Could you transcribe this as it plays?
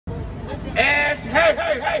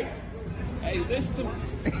Hey. Hey, listen to me.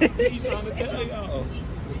 He's trying to tell y'all.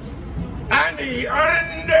 I need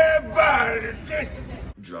underbody.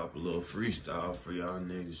 Drop a little freestyle for y'all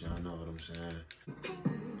niggas, y'all know what I'm saying.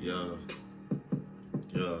 Yo.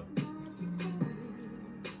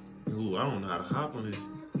 Ooh, I don't know how to hop on this.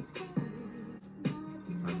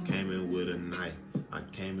 I came in with a knife. I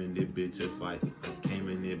came in this bitch to fight. I came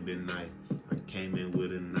in there been knife. I came in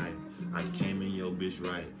with a knife. I came in your bitch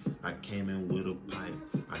right. I came in with a pipe.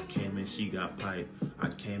 I came in, she got pipe. I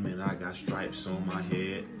came in, I got stripes on my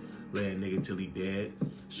head. Lay a nigga till he dead.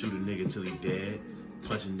 Shoot a nigga till he dead.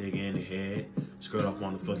 Punch a nigga in the head. Skirt off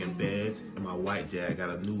on the fucking beds. And my white jag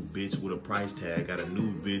got a new bitch with a price tag. Got a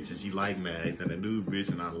new bitch and she like mags. And a new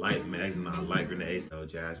bitch and I like mags and I like grenades. Yo,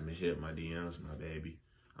 Jasmine hit my DMs, my baby.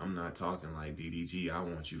 I'm not talking like DDG. I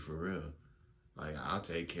want you for real. Like, I'll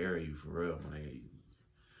take care of you for real, my nigga.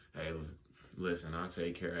 Hey, listen, I'll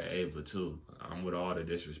take care of Ava too. I'm with all the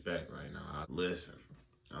disrespect right now. Listen,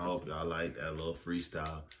 I hope y'all like that little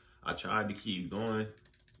freestyle. I tried to keep going.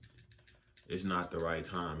 It's not the right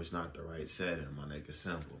time. It's not the right setting, my nigga.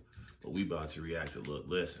 Simple. But we about to react to, look,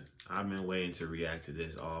 listen. I've been waiting to react to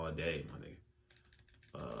this all day, my nigga.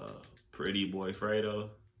 Prettyboyfredo,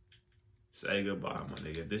 say goodbye, my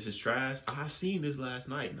nigga. This is trash. I seen this last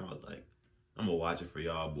night and I was like, I'm gonna watch it for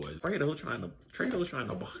y'all boys. Fredo's trying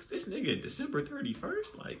to box this nigga December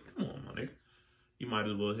 31st. Like, come on, my nigga. You might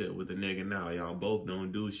as well hit with the nigga now. Y'all both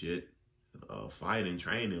don't do shit. Fighting,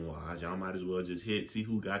 training wise, y'all might as well just hit, see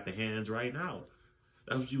who got the hands right now.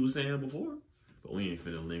 That's what you was saying before. But we ain't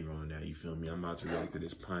finna linger on that, you feel me? I'm about to react to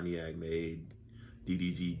this Pontiac made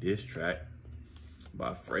DDG diss track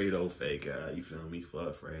by Fredo fake guy, you feel me?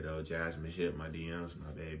 Fuck Fredo. Jasmine hit my DMs,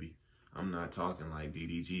 my baby. I'm not talking like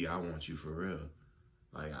DDG. I want you for real.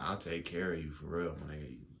 Like, I'll take care of you for real, my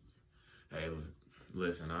nigga. Hey,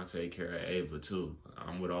 listen, I'll take care of Ava too.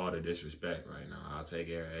 I'm with all the disrespect right now. I'll take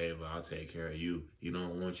care of Ava. I'll take care of you. He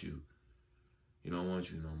don't want you. He don't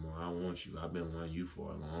want you no more. I want you. I've been wanting you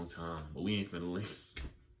for a long time. But we ain't finna link.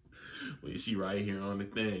 Well, she right here on the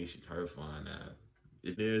thing. She her fine now.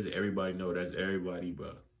 If there's everybody know that's everybody,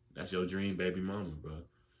 bro. That's your dream baby mama, bro.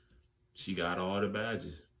 She got all the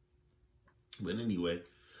badges. But anyway,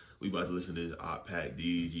 we about to listen to this OPP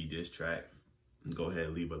DDG diss track. Go ahead,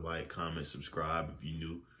 leave a like, comment, subscribe if you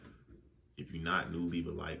new. If you're not new, leave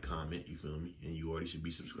a like, comment, you feel me? And you already should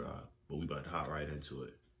be subscribed. But we about to hop right into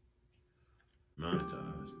it.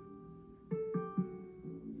 Monetize.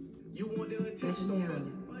 You want the attention so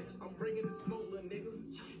funny. I'm bringing the smoke, little nigga.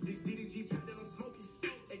 This DDG pack that I'm smoking.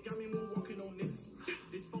 It got me moonwalking on niggas.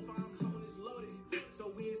 This 4-5 tone is loaded.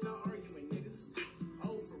 So we ain't start arguing, niggas.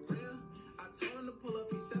 Oh, for real? I told him to pull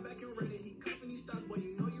up. He sat back and read it. He cuffing, he stopped. Boy,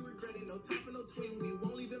 you know you regret it. No time for no twin. We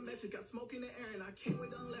won't leave the message. Got smoke in the air and I can't wait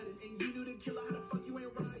to let it. And you do the killer. How the fuck you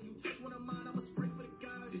ain't ride? You touch one of mine. I'ma spray for the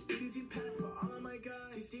guys. This DDG pack for all of my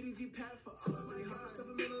guys. This DDG pack for all of my guys. Stuff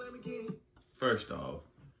a middle again. First off,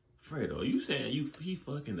 Fredo, you saying he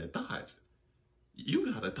fucking the thoughts. You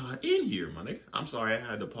got a thought in here, my nigga. I'm sorry I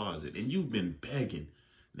had to pause it. And you've been begging.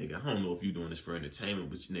 Nigga, I don't know if you're doing this for entertainment,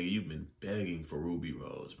 but nigga, you've been begging for Ruby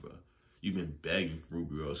Rose, bro. You've been begging for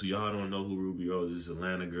Ruby Rose. So y'all don't know who Ruby Rose is.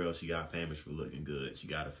 Atlanta girl. She got famous for looking good. She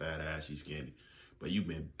got a fat ass. She's skinny. But you've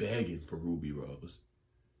been begging for Ruby Rose.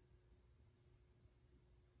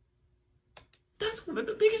 That's one of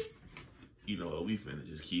the biggest. You know what? We finna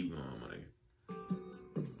just keep going, my nigga.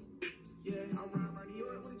 Yeah, I ride right here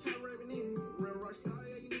with a child rapping in. Real rock star,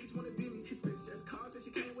 yeah, you niggas wanna be me. His bitch just calls that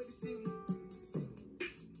she can't wait to see me.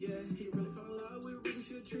 Yeah, he really fell in love with Ruby,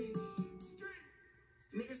 she a tree.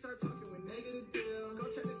 Niggas start talking when they get a deal.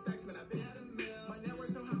 Go check the stacks, man, I been at a mill. My net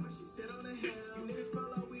worth so high, she sit on the hill. You niggas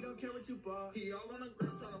fall out, we don't care what you bought. He all on the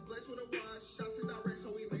ground tryna flex with a watch. Shots in direct,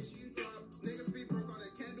 so we make sure you drop. Niggas be broke, all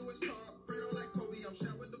they can do is talk. Fredo like Kobe, I'm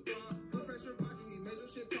shot with the block. Good pressure vodka, he made your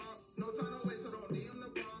shit pop. No time, no wait, so don't need him to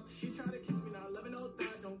block. She try to kiss me, not loving no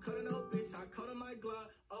thigh. Don't cut her no bitch, I cut her my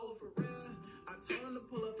Glock. Oh, for real? I told him to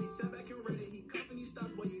pull up, he sat back and read it. He cuffing, he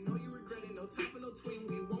stopped, boy, you know you regret it. No time for no twin,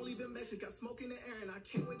 we won't leave him measure. Got smoke in the air and I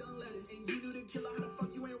can't wait to let it. And you do the killer, how the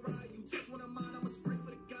fuck you ain't ride? You touch one of mine, I'ma spray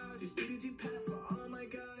for the guys. This DDG pack for all my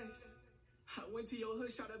guys. I went to your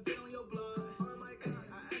hood, shot a bit on your blood. Oh my god,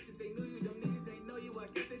 I asked if they knew you, them niggas ain't know you, I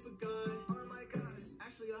guess they forgot. Oh my god,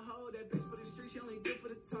 actually a hoe, that bitch for the street, she only good for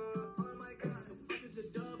the top. Oh my god, the fuck is a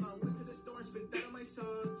dub? I went to the store and spit that on my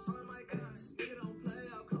socks. Oh my god, nigga don't play,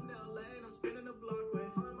 I'll come to LA and I'm spinning the block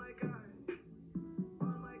with. Oh my god,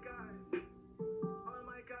 oh my god, oh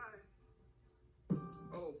my god.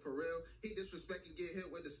 Oh, for real? He disrespect and get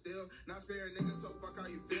hit with the steel. Not sparing niggas, so fuck how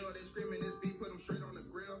you feel. They screaming this beat, put them straight on the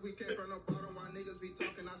grill. We came from the bottom, why niggas be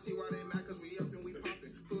talking. I see why they mad, cause we up and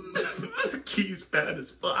He's fat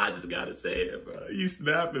as fuck. I just gotta say it, bro. He's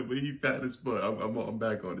snapping, but he fat as fuck. I'm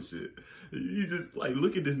back on the shit. He just like,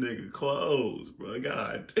 look at this nigga clothes, bro.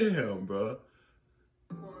 God damn, bro.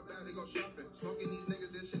 They go shopping, smoking these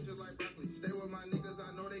niggas, this shit just like broccoli. Stay with my niggas,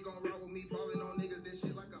 I know they gon' roll with me, balling on niggas, this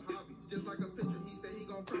shit like a hobby. Just like a picture, he said he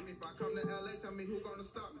gon' prep me. If I come to LA, tell me who gonna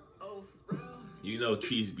stop me. Oh, for real? You know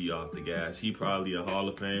Keith be off the gas. He probably a Hall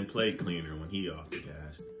of Fame plate cleaner when he off the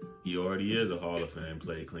gas. He already is a Hall of Fame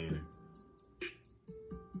plate cleaner.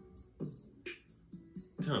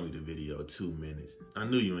 Tell me the video 2 minutes. I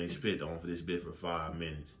knew you ain't spit on for this bit for 5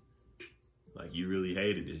 minutes. Like, you really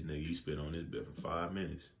hated this nigga. You spit on this bit for 5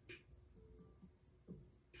 minutes.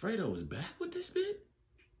 Fredo was back with this bit?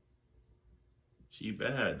 She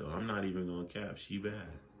bad, though. I'm not even gonna cap. She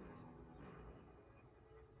bad.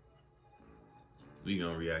 We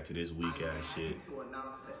gonna react to this weak ass shit. To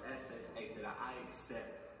announce to SSH that I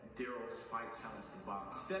accept Daryl's fight challenge to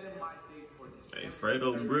box. Setting my date for December. Hey,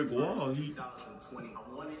 Fredo brick wall. 2020. I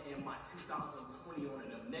want to end my 2020 on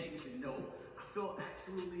an amazing note. I feel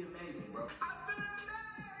absolutely amazing, bro. I feel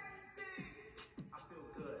amazing. I feel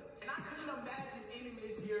good. And I couldn't imagine ending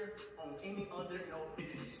this year on any other note than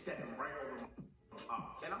to be stepping right over my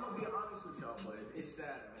ops. And I'm gonna be honest with y'all, boys. It's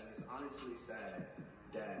sad, man. It's honestly sad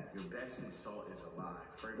that your best insult is a lie.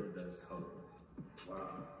 Fredo does coke.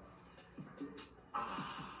 Wow.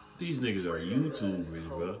 These niggas are YouTubers,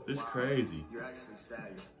 bro. This crazy. You're actually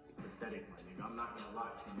sad. You're pathetic, my nigga. I'm not gonna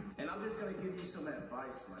lie to you. And I'm just gonna give you some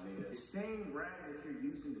advice, my nigga. The same rag that you're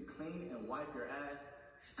using to clean and wipe your ass,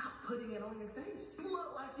 stop putting it on your face. You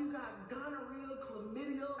look like you got gonorrhea,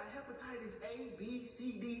 chlamydia, hepatitis A, B,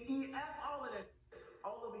 C, D, E, F, all of that.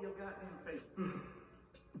 All over your goddamn face.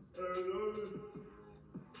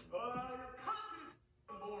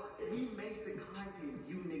 We make the content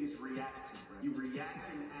you niggas react to, bro. You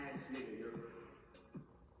reacting ass nigga. You're...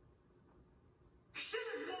 Shit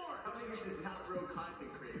is more! Some niggas is not real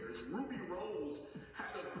content creators. Ruby Rose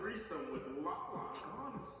had a threesome with Lala.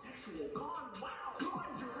 Gone sexual. Gone wild.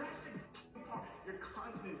 Gone Jurassic Park. Your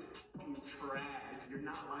content is fucking trash. You're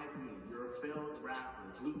not like me. You're a failed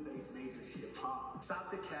rapper. Blueface made your shit pop. Stop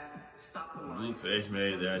the cat. Stop the line. Blueface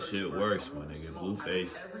made that shit worse, my nigga.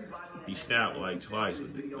 Blueface, he snapped like twice,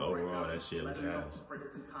 but overall that shit was ass.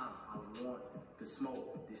 I want the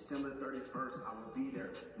smoke. December 31st, I will be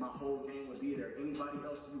there. My whole gang will be there. Anybody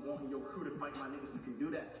else you want in your crew to fight my niggas, we can do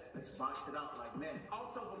that. Let's box it out like men.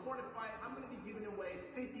 Also, before the fight, I'm gonna be giving away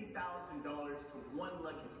 $50,000 to one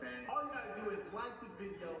lucky fan. All you gotta do is like the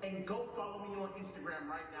video and go follow me on Instagram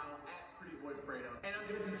right now at Prettyboyfredo. And I'm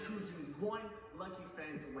gonna be choosing one lucky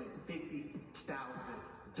fan to win $50,000.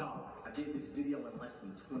 I did this video in less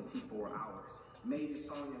than 24 hours. Made this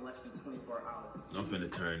song in less than 24 hours. I'm finna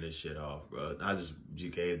turn this shit off, bro. I just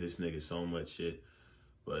gave this nigga so much shit.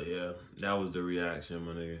 But yeah, that was the reaction,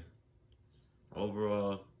 my nigga.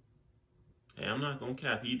 Overall, hey, I'm not gonna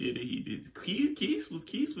cap. He did it. Keith was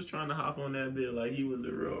trying to hop on that bit like he was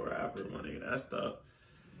a real rapper, my nigga. That stuff.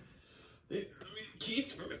 I mean,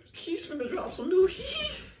 Keith's finna drop some new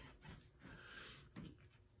heat.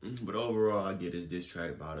 But overall, I get his diss track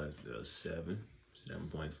about a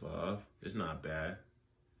 7.5. It's not bad.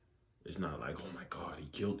 It's not like, oh my God, he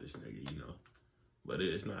killed this nigga, you know. But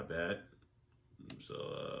it's not bad.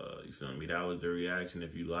 So, you feel me? That was the reaction.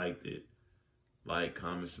 If you liked it, like,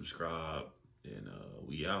 comment, subscribe, and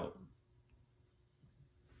we out.